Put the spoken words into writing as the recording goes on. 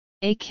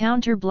A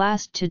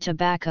Counterblast to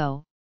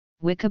Tobacco,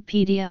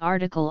 Wikipedia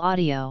article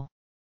audio.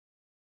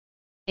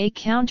 A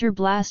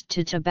Counterblast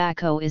to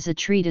Tobacco is a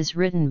treatise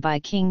written by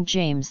King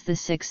James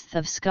VI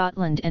of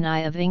Scotland and I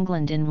of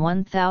England in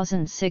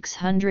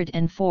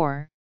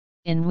 1604,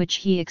 in which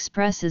he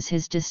expresses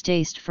his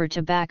distaste for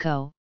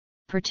tobacco,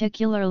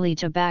 particularly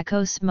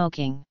tobacco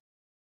smoking.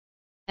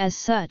 As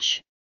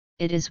such,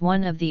 it is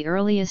one of the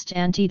earliest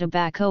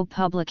anti-tobacco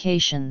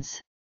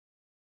publications.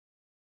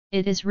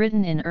 It is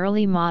written in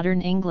early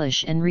modern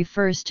English and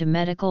refers to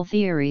medical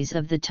theories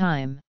of the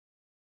time.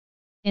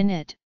 In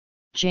it,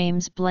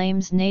 James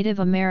blames Native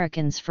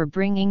Americans for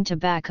bringing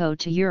tobacco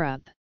to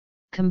Europe,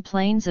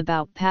 complains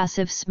about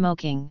passive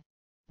smoking,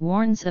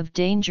 warns of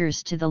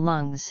dangers to the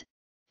lungs,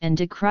 and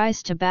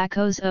decries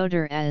tobacco's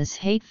odor as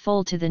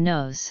hateful to the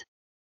nose.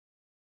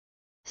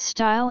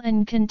 Style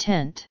and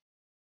content.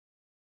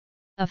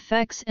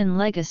 Effects and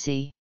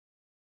legacy.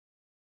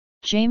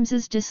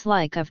 James's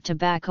dislike of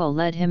tobacco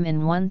led him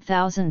in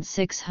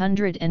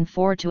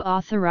 1604 to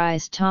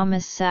authorize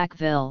Thomas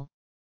Sackville,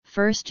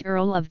 1st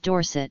Earl of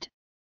Dorset,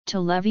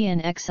 to levy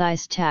an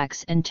excise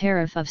tax and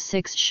tariff of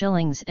 6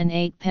 shillings and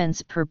 8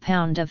 pence per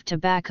pound of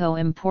tobacco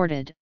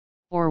imported,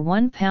 or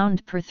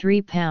 £1 per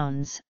 3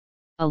 pounds,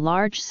 a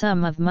large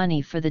sum of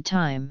money for the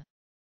time.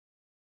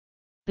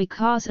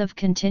 Because of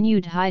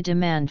continued high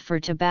demand for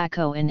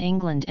tobacco in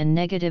England and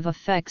negative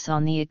effects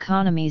on the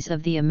economies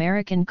of the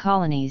American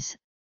colonies,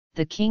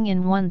 the king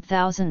in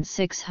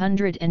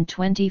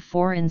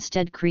 1624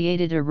 instead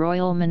created a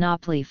royal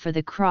monopoly for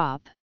the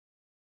crop.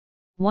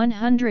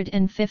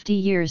 150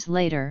 years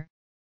later,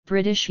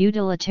 British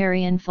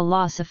utilitarian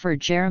philosopher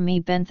Jeremy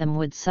Bentham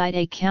would cite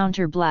A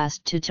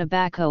Counterblast to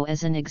Tobacco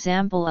as an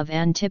example of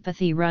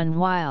antipathy run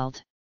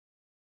wild.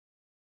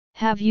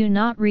 Have you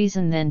not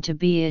reason then to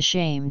be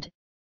ashamed,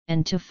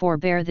 and to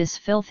forbear this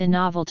filthy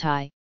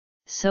novelty,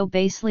 so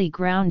basely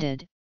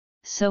grounded,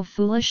 so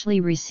foolishly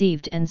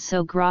received and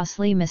so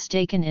grossly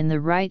mistaken in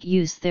the right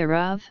use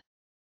thereof?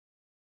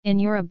 In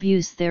your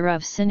abuse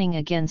thereof sinning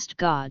against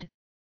God,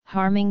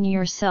 harming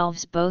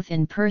yourselves both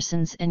in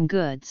persons and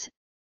goods,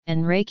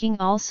 and raking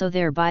also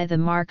thereby the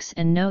marks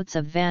and notes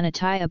of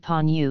vanity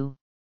upon you,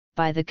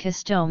 by the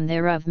custom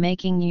thereof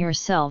making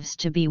yourselves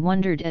to be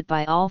wondered at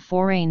by all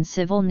foreign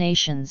civil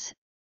nations,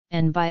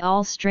 and by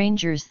all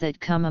strangers that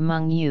come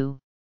among you,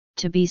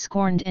 to be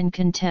scorned and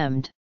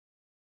contemned.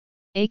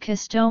 A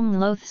custom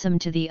loathsome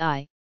to the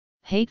eye,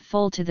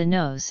 hateful to the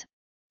nose,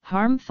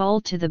 harmful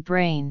to the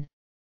brain,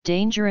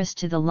 dangerous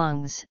to the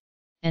lungs,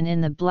 and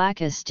in the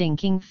blackest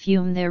stinking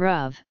fume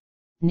thereof,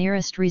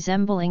 nearest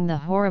resembling the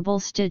horrible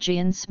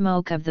Stygian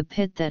smoke of the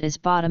pit that is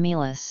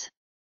bottomless.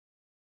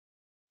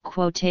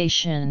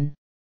 Quotation.